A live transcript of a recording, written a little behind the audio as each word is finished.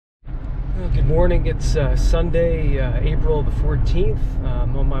Good morning. It's Sunday, April the 14th.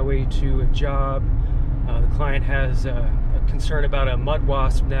 I'm on my way to a job. The client has a concern about a mud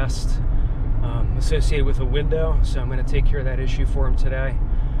wasp nest associated with a window, so I'm going to take care of that issue for him today.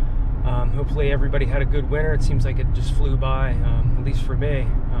 Hopefully everybody had a good winter. It seems like it just flew by, at least for me,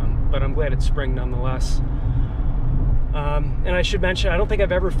 but I'm glad it's spring nonetheless. And I should mention, I don't think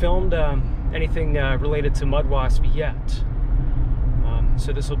I've ever filmed anything related to mud wasp yet.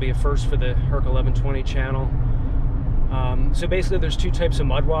 So this will be a first for the Herc 1120 channel. So basically there's two types of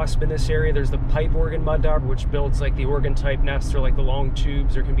mud wasp in this area. There's the pipe organ mud dauber, which builds like the organ type nests, or like the long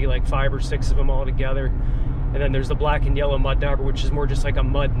tubes. There can be like 5 or 6 of them all together. And then there's the black and yellow mud dauber, which is more just like a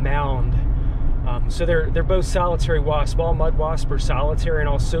mud mound. So they're both solitary wasp. All mud wasp are solitary, and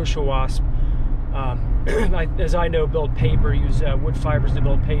all social wasp, as I know, build paper, use wood fibers to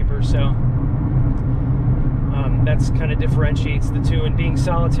build paper. So that's kind of differentiates the two. And being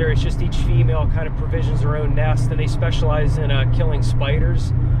solitary, it's just each female kind of provisions their own nest, and they specialize in killing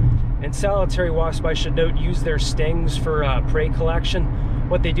spiders. And solitary wasp, I should note, use their stings for prey collection.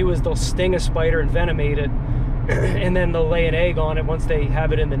 What they do is they'll sting a spider and venomate it, and then they'll lay an egg on it once they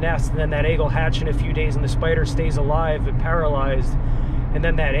have it in the nest, and then that egg will hatch in a few days, and the spider stays alive but paralyzed. And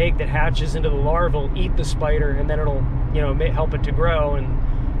then that egg that hatches into the larva will eat the spider, and then it'll, you know, help it to grow, and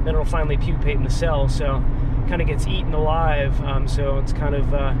then it'll finally pupate in the cell. So kind of gets eaten alive. So it's kind of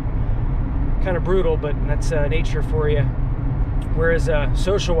brutal, but that's nature for you. Whereas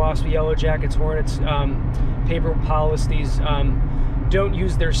social wasp, yellow jackets, hornets, paper polyps, these don't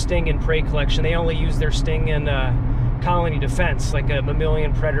use their sting in prey collection. They only use their sting in colony defense, like a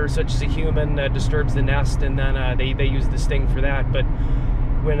mammalian predator such as a human disturbs the nest, and then they use the sting for that. But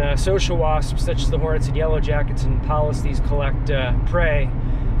when social wasps such as the hornets and yellow jackets and polyps, these collect prey,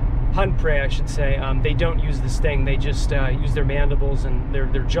 hunt prey I should say, they don't use the sting. They just use their mandibles and their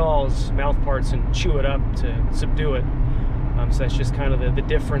jaws, mouth parts, and chew it up to subdue it. So that's just kind of the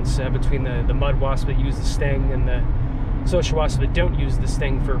difference between the mud wasp that use the sting and the social wasps that don't use the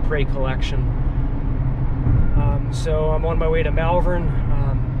sting for prey collection. So I'm on my way to Malvern,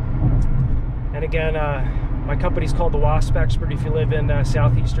 and again, my company's called the Wasp Expert. If you live in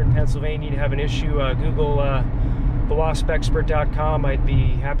southeastern Pennsylvania and you have an issue, Google thewaspexpert.com. I'd be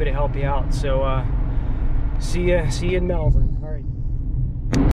happy to help you out. So see you in Malvern. All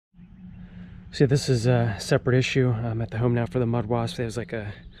right. See, this is a separate issue. I'm at the home now for the mud wasp. There's like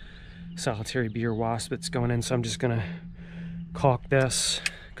a solitary beer wasp that's going in, so I'm just gonna caulk this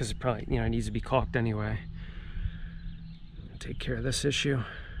because it probably, you know, needs to be caulked anyway. Take care of this issue.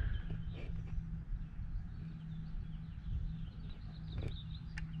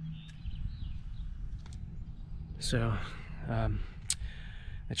 So that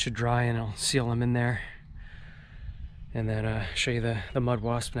should dry, and I'll seal them in there, and then show you the mud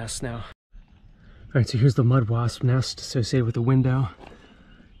wasp nest now. All right, so here's the mud wasp nest associated with the window.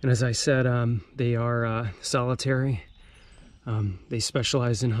 And as I said, they are solitary. They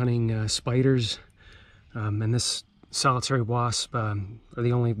specialize in hunting spiders, and this solitary wasp are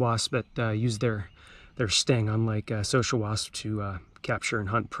the only wasp that use their sting, unlike social wasps, to capture and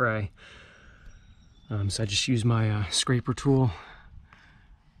hunt prey. So I just use my scraper tool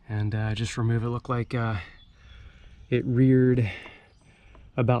and just remove it. Looked like it reared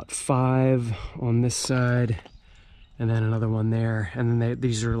about 5 on this side, and then another one there, and then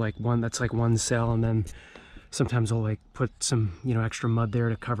these are like that's like one cell, and then sometimes I'll like put some, you know, extra mud there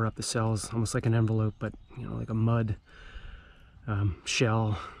to cover up the cells, almost like an envelope, but, you know, like a mud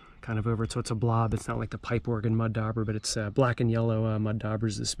shell kind of over it, so it's a blob. It's not like the pipe organ mud dauber, but it's black and yellow mud dauber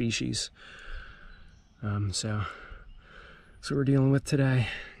is the species. So that's what we're dealing with today.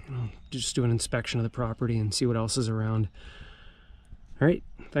 Just do an inspection of the property and see what else is around. All right,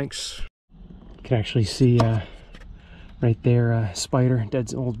 thanks. You can actually see right there a spider,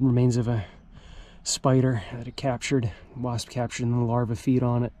 dead old remains of a spider that it captured, wasp captured, and the larva feed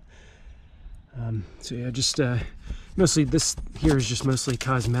on it. So yeah, just mostly this here is just mostly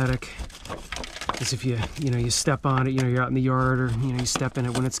cosmetic. Because if you step on it, you're out in the yard, or you step in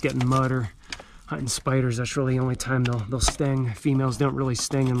it when it's getting mud or hunting spiders, that's really the only time they'll sting. Females don't really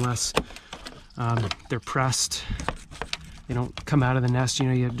sting unless they're pressed. They don't come out of the nest.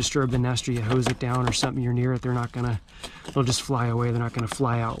 You disturb the nest, or you hose it down or something, you're near it, they'll just fly away. They're not going to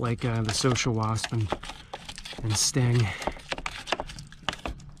fly out like the social wasp and sting.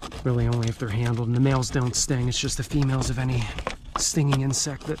 Really only if they're handled. And the males don't sting. It's just the females of any stinging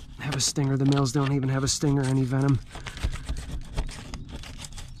insect that have a stinger. The males don't even have a sting or any venom.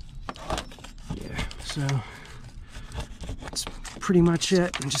 Yeah, so that's pretty much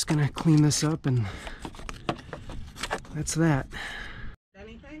it. I'm just going to clean this up, and that's that.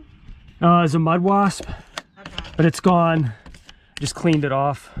 Anything? It's a mud wasp, Okay. but it's gone. Just cleaned it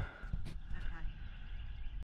off.